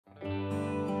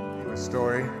a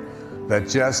story that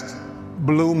just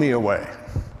blew me away.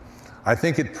 I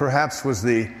think it perhaps was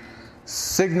the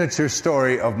signature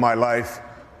story of my life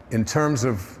in terms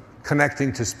of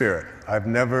connecting to spirit. I've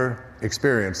never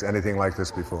experienced anything like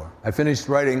this before. I finished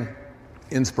writing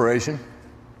Inspiration,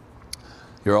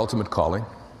 Your Ultimate Calling,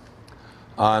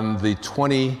 on the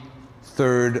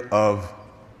 23rd of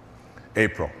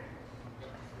April.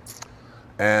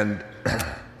 And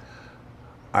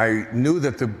I knew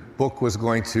that the book was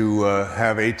going to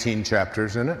have 18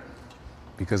 chapters in it,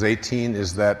 because 18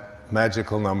 is that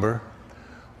magical number,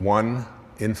 one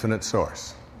infinite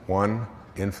source. One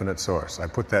infinite source. I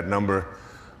put that number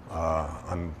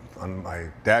on my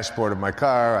dashboard of my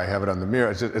car. I have it on the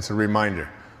mirror. It's a reminder.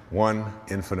 One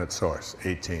infinite source,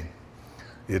 18.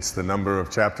 It's the number of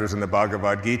chapters in the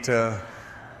Bhagavad Gita.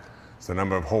 It's the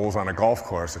number of holes on a golf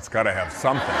course. It's got to have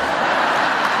something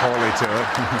holy to it.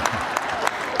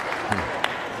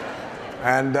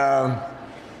 And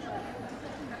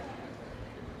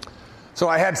so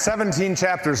I had 17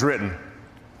 chapters written,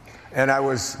 and I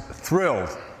was thrilled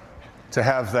to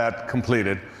have that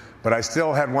completed, but I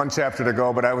still had one chapter to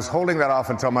go, but I was holding that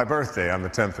off until my birthday on the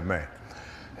 10th of May.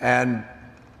 And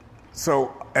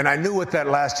I knew what that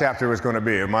last chapter was going to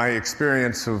be, my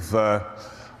experience of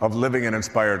living an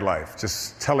inspired life,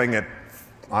 just telling it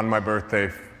on my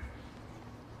birthday,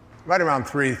 right around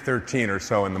 3:13 or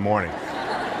so in the morning.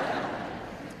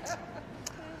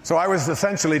 So I was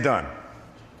essentially done.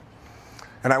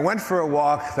 And I went for a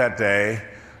walk that day,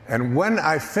 and when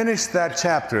I finished that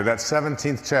chapter, that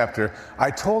 17th chapter,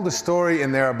 I told a story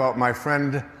in there about my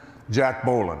friend Jack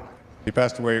Boland. He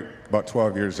passed away about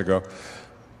 12 years ago.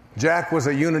 Jack was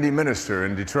a Unity minister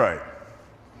in Detroit,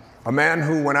 a man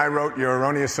who, when I wrote Your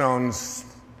Erroneous Zones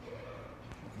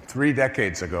 3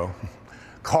 decades ago,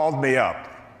 called me up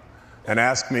and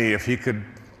asked me if he could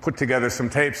put together some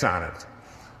tapes on it,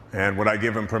 and would I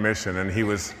give him permission. And he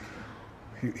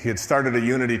had started a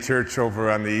Unity church over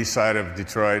on the east side of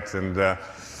Detroit, and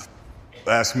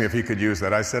asked me if he could use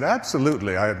that. I said,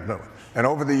 absolutely. And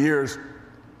over the years,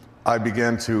 I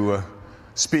began to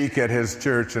speak at his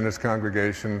church and his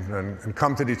congregation, and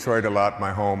come to Detroit a lot,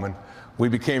 my home, and we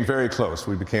became very close.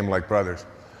 We became like brothers.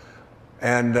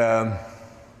 And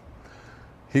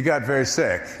he got very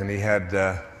sick, and he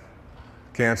had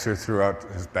cancer throughout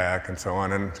his back and so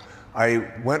on. And I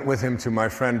went with him to my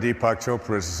friend Deepak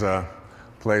Chopra's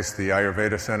place, the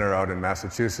Ayurveda Center out in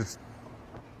Massachusetts.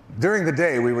 During the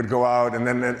day, we would go out, and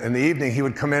then in the evening, he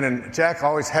would come in, and Jack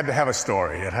always had to have a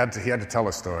story. He had to tell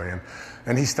a story.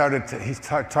 And he started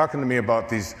talking to me about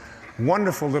these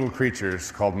wonderful little creatures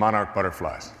called monarch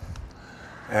butterflies,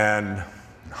 and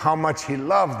how much he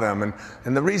loved them.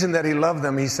 And the reason that he loved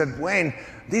them, he said, Wayne,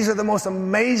 these are the most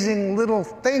amazing little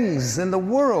things in the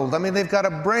world. I mean, they've got a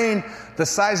brain the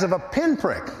size of a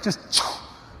pinprick, just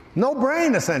no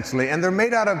brain, essentially, and they're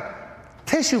made out of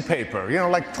tissue paper,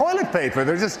 like toilet paper.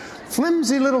 They're just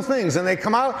flimsy little things, and they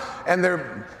come out, and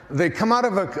they come out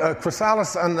of a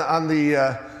chrysalis on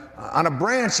a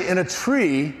branch in a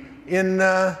tree in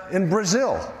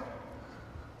Brazil.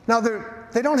 Now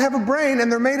they don't have a brain,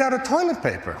 and they're made out of toilet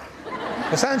paper,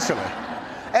 essentially,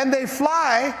 and they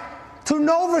fly to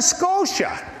Nova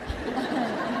Scotia,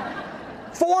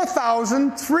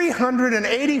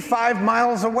 4,385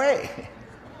 miles away.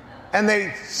 And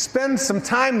they spend some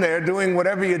time there doing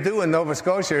whatever you do in Nova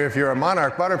Scotia if you're a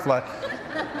monarch butterfly.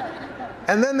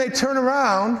 And then they turn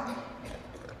around,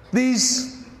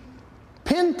 these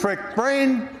pinprick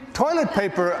brain toilet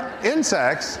paper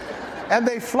insects, and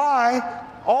they fly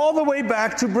all the way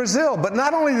back to Brazil. But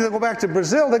not only do they go back to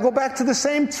Brazil, they go back to the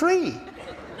same tree.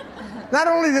 Not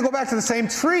only do they go back to the same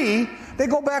tree, they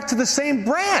go back to the same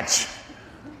branch.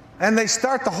 And they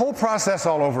start the whole process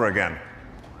all over again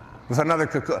with another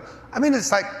cocoon. I mean,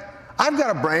 it's like, I've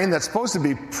got a brain that's supposed to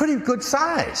be pretty good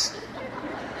size.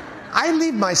 I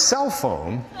leave my cell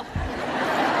phone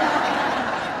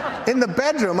in the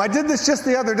bedroom. I did this just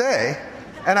the other day,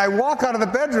 and I walk out of the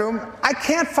bedroom, I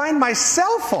can't find my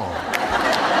cell phone.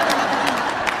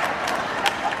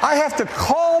 I have to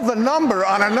call the number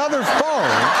on another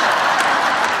phone,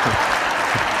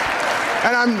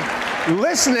 and I'm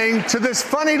listening to this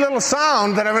funny little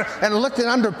sound and looking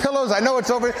under pillows. I know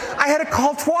it's over. I had to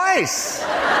call twice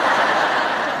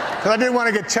because I didn't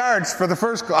want to get charged for the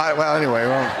first call. Well, anyway,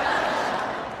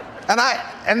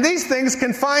 and these things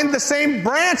can find the same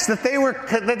branch that they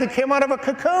came out of a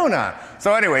cocoon on.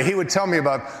 So anyway, he would tell me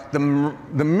about the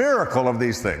miracle of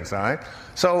these things. All right.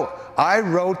 So I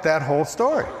wrote that whole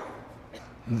story.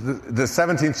 The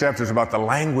 17th chapter is about the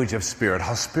language of spirit,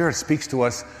 how spirit speaks to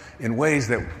us in ways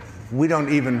that we're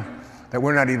not even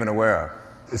aware of.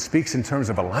 It speaks in terms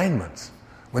of alignments.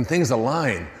 when things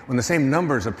align, when the same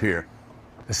numbers appear,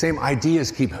 the same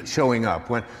ideas keep showing up,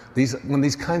 when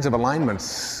these kinds of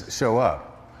alignments show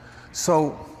up.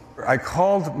 So I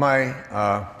called my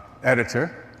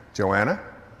editor, Joanna,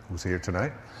 who's here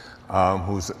tonight,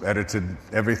 who's edited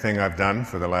everything I've done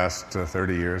for the last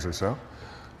 30 years or so,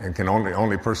 and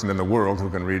only person in the world who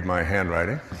can read my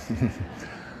handwriting.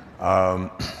 I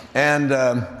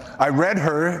read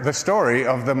her the story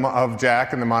of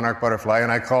Jack and the monarch butterfly,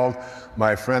 and I called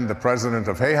my friend, the president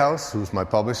of Hay House, who's my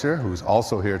publisher, who's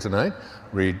also here tonight,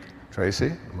 Reed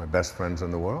Tracy, my best friends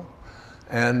in the world.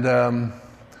 And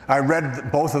I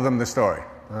read both of them the story.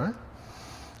 All right?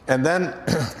 And then,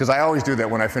 because I always do that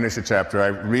when I finish a chapter, I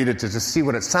read it to just see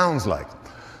what it sounds like.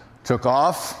 Took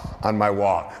off on my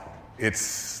walk.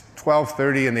 It's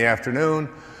 12:30 in the afternoon.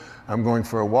 I'm going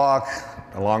for a walk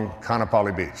along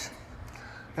Kaanapali Beach.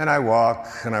 And I walk,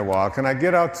 and I walk, and I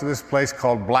get out to this place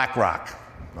called Black Rock,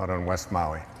 out on West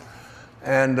Maui.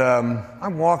 And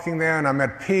I'm walking there, and I'm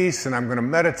at peace, and I'm going to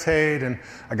meditate, and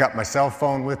I got my cell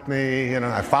phone with me,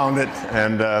 I found it,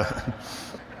 and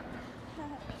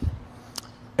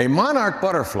a monarch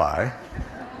butterfly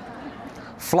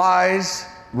flies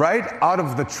right out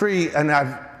of the tree, and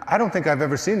I don't think I've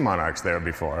ever seen monarchs there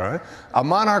before. Right? A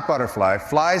monarch butterfly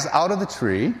flies out of the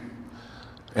tree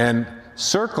and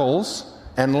circles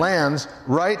and lands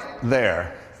right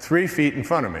there, 3 feet in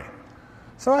front of me.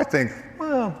 So I think,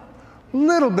 well, a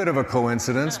little bit of a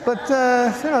coincidence, but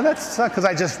that's because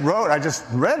I just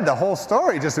read the whole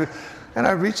story, and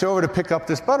I reach over to pick up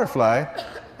this butterfly,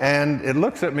 and it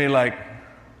looks at me like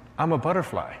I'm a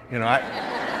butterfly.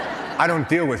 I don't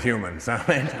deal with humans.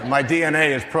 My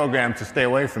DNA is programmed to stay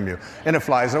away from you, and it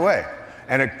flies away,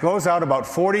 and it goes out about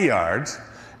 40 yards,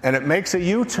 and it makes a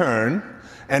U-turn,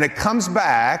 and it comes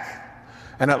back,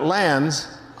 and it lands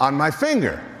on my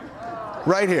finger,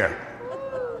 right here.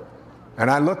 And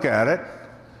I look at it,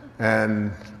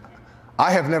 and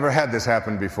I have never had this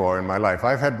happen before in my life.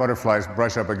 I've had butterflies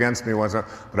brush up against me once,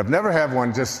 but I've never had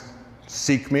one just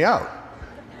seek me out.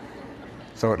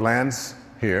 So it lands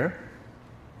here,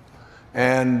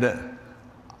 and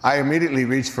I immediately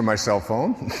reach for my cell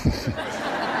phone,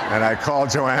 and I call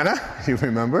Joanna, you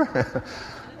remember?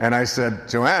 And I said,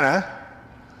 Joanna,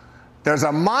 there's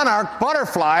a monarch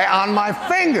butterfly on my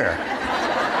finger.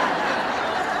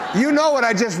 You know what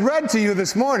I just read to you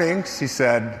this morning, she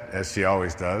said, as she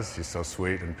always does. She's so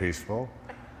sweet and peaceful.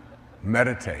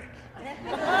 Meditate.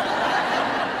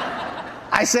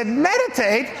 I said,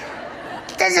 meditate?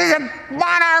 This is a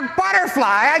monarch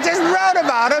butterfly. I just wrote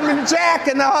about him and Jack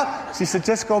and all. She said,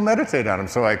 just go meditate on him.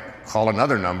 So I call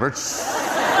another number.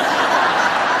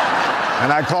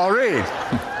 And I call Reed,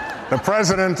 the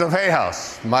president of Hay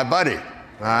House, my buddy. All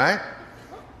right?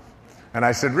 And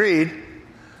I said, Reed,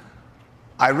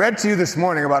 I read to you this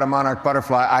morning about a monarch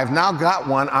butterfly. I've now got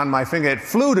one on my finger. It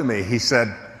flew to me. He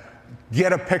said,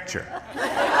 get a picture.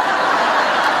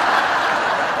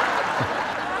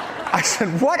 I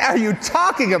said, what are you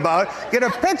talking about? Get a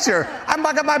picture. I've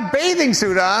got my bathing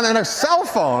suit on and a cell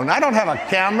phone. I don't have a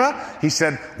camera. He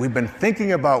said, we've been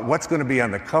thinking about what's going to be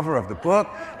on the cover of the book.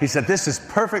 He said, this is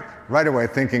perfect. Right away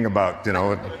thinking about,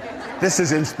 this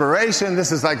is inspiration.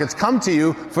 This is like it's come to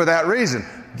you for that reason.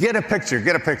 Get a picture,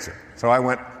 get a picture. So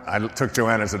I took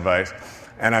Joanna's advice,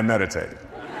 and I meditated.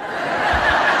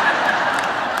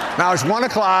 Now it's 1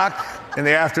 o'clock in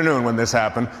the afternoon when this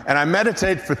happened, and I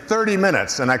meditated for 30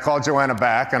 minutes, and I called Joanna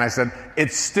back, and I said,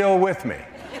 it's still with me.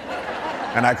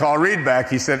 And I called Reed back.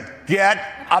 He said, get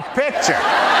a picture.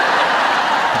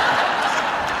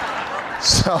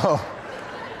 So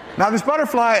now this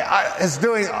butterfly is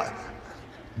doing,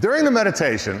 during the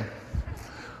meditation,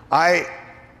 I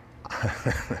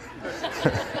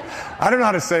don't know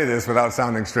how to say this without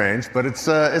sounding strange, but it's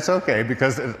okay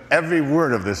because every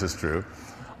word of this is true.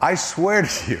 I swear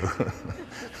to you,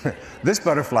 this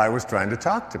butterfly was trying to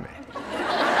talk to me.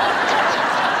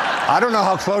 I don't know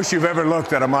how close you've ever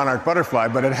looked at a monarch butterfly,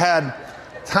 but it had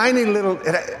tiny little,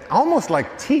 almost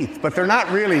like teeth, but they're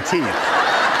not really teeth.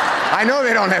 I know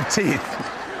they don't have teeth.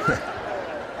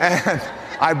 And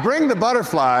I bring the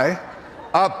butterfly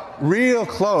up real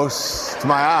close to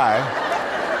my eye,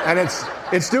 and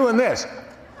it's doing this.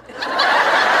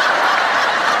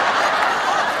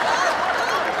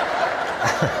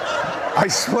 I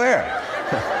swear.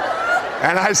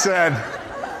 And I said,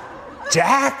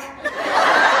 Jack?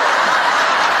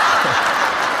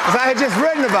 Because I had just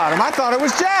written about him. I thought it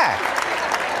was Jack.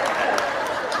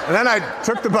 And then I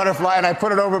took the butterfly and I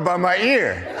put it over by my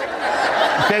ear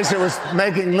in case it was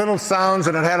making little sounds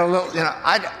and it had a little,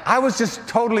 I was just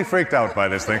totally freaked out by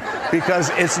this thing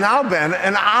because it's now been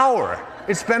an hour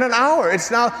It's been an hour.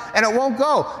 It's now, and it won't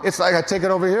go. It's like I take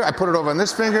it over here, I put it over on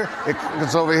this finger,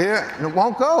 it's over here, and it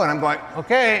won't go. And I'm going,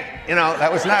 okay, you know,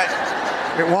 that was not,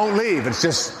 it won't leave. It's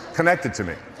just connected to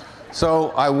me. So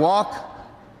I walk,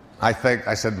 I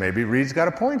said, maybe Reed's got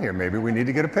a point here. Maybe we need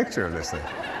to get a picture of this thing.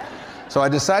 So I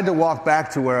decide to walk back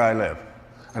to where I live.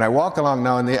 And I walk along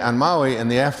now on Maui in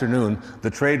the afternoon, the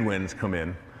trade winds come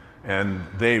in, and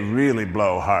they really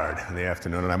blow hard in the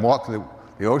afternoon. And I'm walking,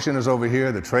 the ocean is over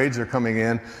here, the trades are coming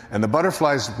in, and the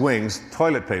butterfly's wings,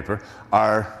 toilet paper,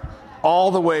 are all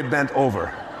the way bent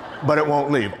over, but it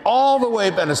won't leave. All the way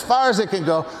bent, as far as it can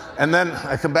go. And then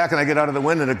I come back and I get out of the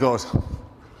wind and it goes,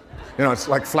 you know, it's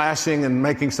like flashing and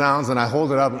making sounds, and I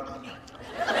hold it up.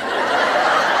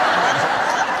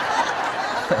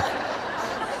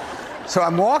 So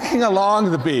I'm walking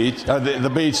along the beach,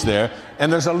 the beach there,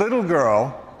 and there's a little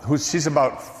girl she's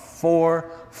about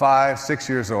 4, 5, 6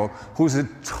 years old, who's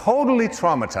totally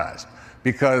traumatized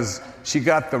because she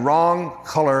got the wrong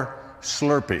color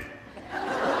Slurpee.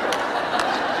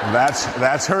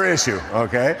 That's her issue,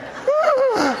 okay?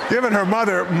 Giving her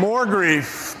mother more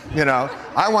grief, you know.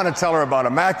 I want to tell her about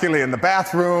Immaculate in the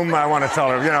bathroom. I want to tell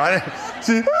her, you know, I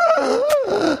didn't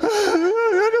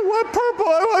want purple,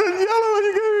 I wanted yellow, and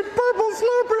you gave me purple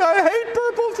Slurpee. I hate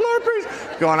purple Slurpees.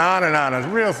 Going on and on. It's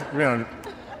real, you know.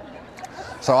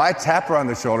 So I tap her on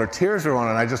the shoulder, tears are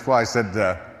running. I said,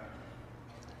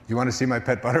 you want to see my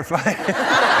pet butterfly?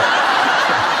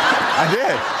 I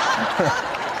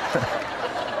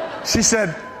did. She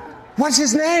said, what's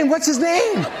his name? What's his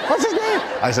name? What's his name?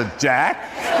 I said, Jack.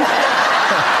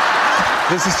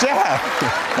 This is Jack.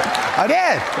 I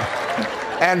did.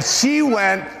 And she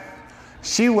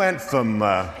went from,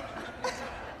 I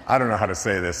don't know how to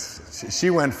say this.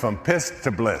 She went from pissed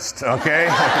to blissed, okay?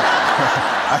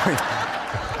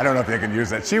 I don't know if they can use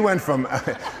that. She went from,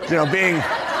 you know, being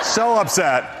so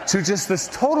upset to just this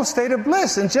total state of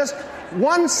bliss in just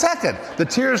 1 second. The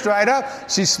tears dried up.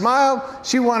 She smiled.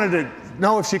 She wanted to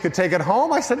know if she could take it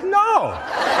home. I said, no.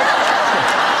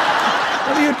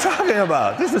 What are you talking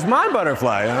about? This is my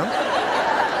butterfly, you know?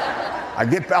 I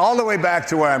get all the way back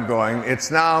to where I'm going.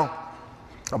 It's now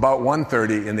about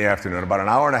 1:30 in the afternoon. About an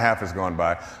hour and a half has gone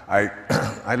by.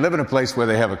 I live in a place where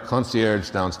they have a concierge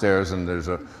downstairs, and there's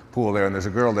a pool there, and there's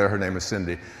a girl there. Her name is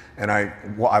Cindy. And I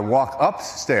walk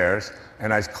upstairs,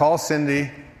 and I call Cindy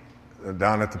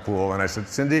down at the pool, and I said,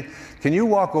 Cindy, can you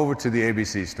walk over to the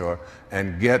ABC store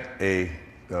and get a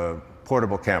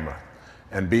portable camera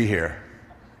and be here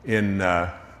in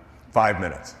 5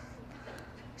 minutes?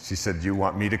 She said, you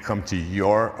want me to come to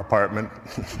your apartment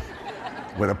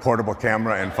with a portable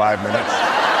camera in 5 minutes?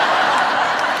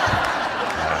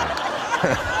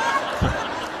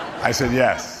 I said,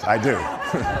 yes, I do.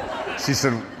 She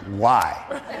said, why?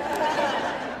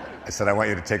 I said, I want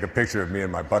you to take a picture of me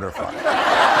and my butterfly.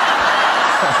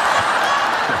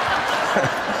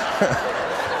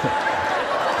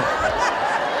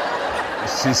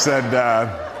 She said,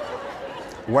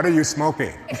 what are you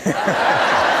smoking?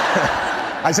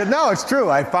 I said, no, it's true.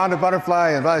 I found a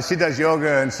butterfly, and she does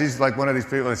yoga, and she's like one of these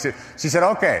people. And she said,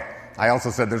 okay. I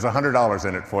also said, there's $100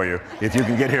 in it for you if you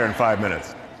can get here in 5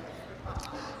 minutes.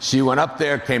 She went up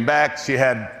there, came back. She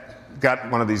had got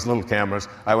one of these little cameras.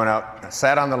 I went out,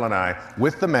 sat on the lanai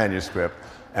with the manuscript,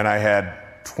 and I had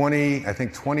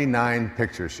 29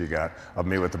 pictures she got of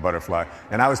me with the butterfly.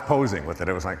 And I was posing with it.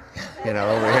 It was like, you know,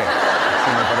 over here.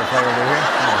 See my butterfly over here?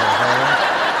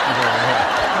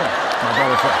 My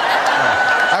butterfly.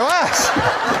 I was.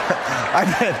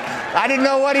 I didn't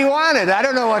know what he wanted. I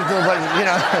don't know what to, but, you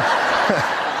know.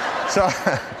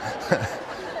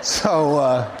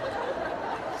 So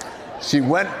she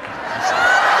went.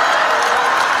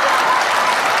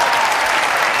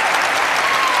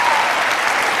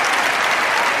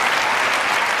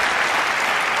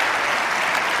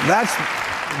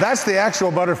 That's the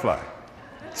actual butterfly.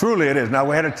 Truly it is. Now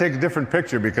we had to take a different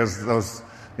picture because those,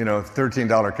 you know,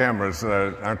 $13 cameras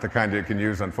aren't the kind you can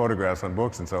use on photographs, on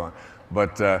books, and so on.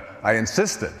 But I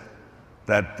insisted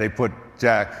that they put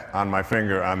Jack on my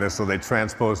finger on this, so they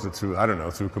transposed it through, I don't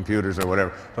know, through computers or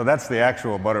whatever. So that's the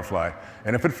actual butterfly.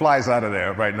 And if it flies out of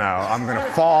there right now, I'm going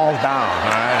to fall down, all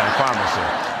right? I promise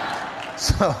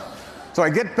you. So I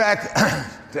get back.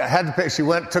 I had the picture. She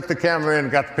went, took the camera in,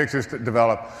 got the pictures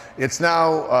developed. It's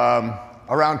now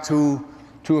around 2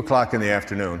 o'clock in the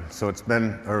afternoon. So it's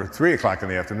been, or 3 o'clock in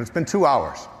the afternoon. It's been 2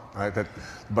 hours. Right?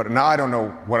 But now I don't know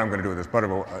what I'm going to do with this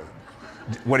butterfly.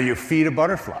 What do you feed a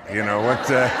butterfly? You know, what?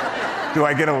 Do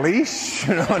I get a leash?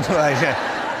 You know, do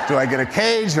I get a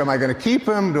cage? Am I going to keep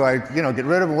him? Do I, you know, get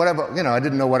rid of him? Whatever. You know, I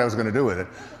didn't know what I was going to do with it.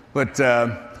 But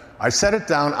I set it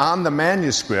down on the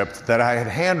manuscript that I had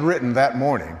handwritten that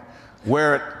morning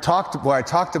where I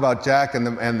talked about Jack and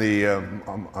the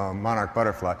monarch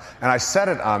butterfly, and I set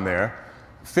it on there,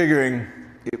 figuring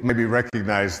it maybe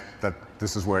recognized that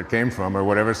this is where it came from or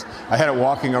whatever. I had it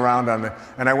walking around on there,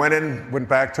 and I went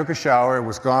back, took a shower, it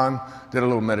was gone, did a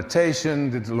little meditation,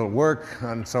 did a little work,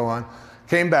 and so on.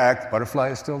 Came back, butterfly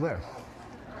is still there.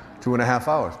 2.5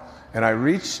 hours. And I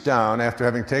reached down after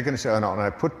having taken a shower, and I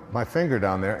put my finger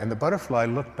down there, and the butterfly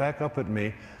looked back up at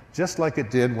me just like it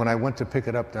did when I went to pick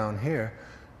it up down here,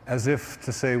 as if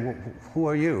to say, who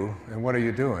are you and what are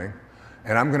you doing?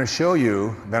 And I'm going to show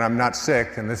you that I'm not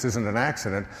sick and this isn't an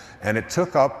accident. And it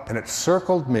took up and it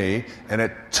circled me and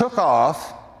it took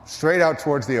off straight out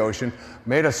towards the ocean,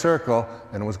 made a circle,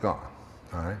 and was gone.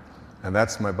 All right? And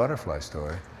that's my butterfly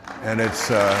story. And it's...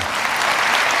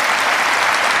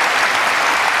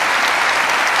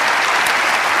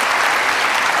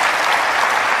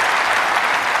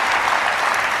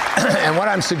 And what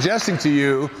I'm suggesting to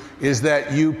you is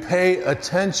that you pay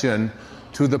attention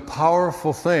to the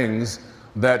powerful things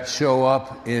that show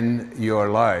up in your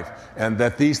life, and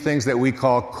that these things that we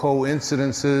call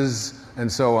coincidences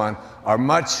and so on are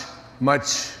much,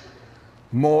 much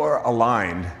more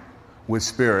aligned with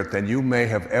spirit than you may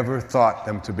have ever thought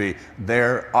them to be.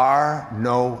 There are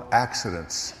no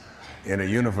accidents in a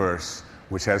universe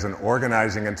which has an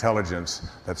organizing intelligence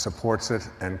that supports it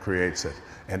and creates it.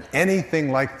 And anything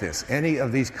like this, any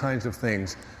of these kinds of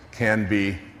things, can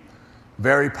be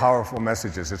very powerful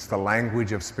messages. It's the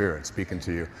language of spirit speaking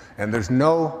to you. And there's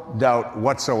no doubt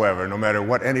whatsoever, no matter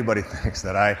what anybody thinks,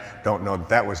 that I don't know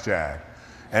that was Jack.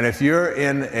 And if you're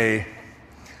in a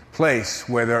place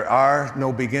where there are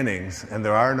no beginnings and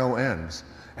there are no ends,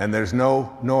 and there's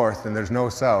no north and there's no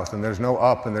south and there's no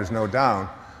up and there's no down,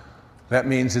 that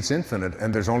means it's infinite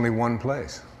and there's only one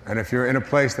place. And if you're in a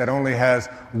place that only has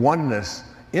oneness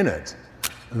in it,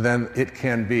 then it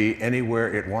can be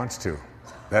anywhere it wants to.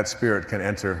 That spirit can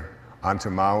enter onto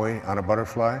Maui on a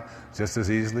butterfly just as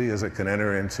easily as it can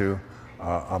enter into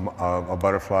a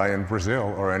butterfly in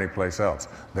Brazil or any place else.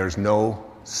 There's no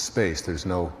space, there's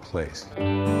no place.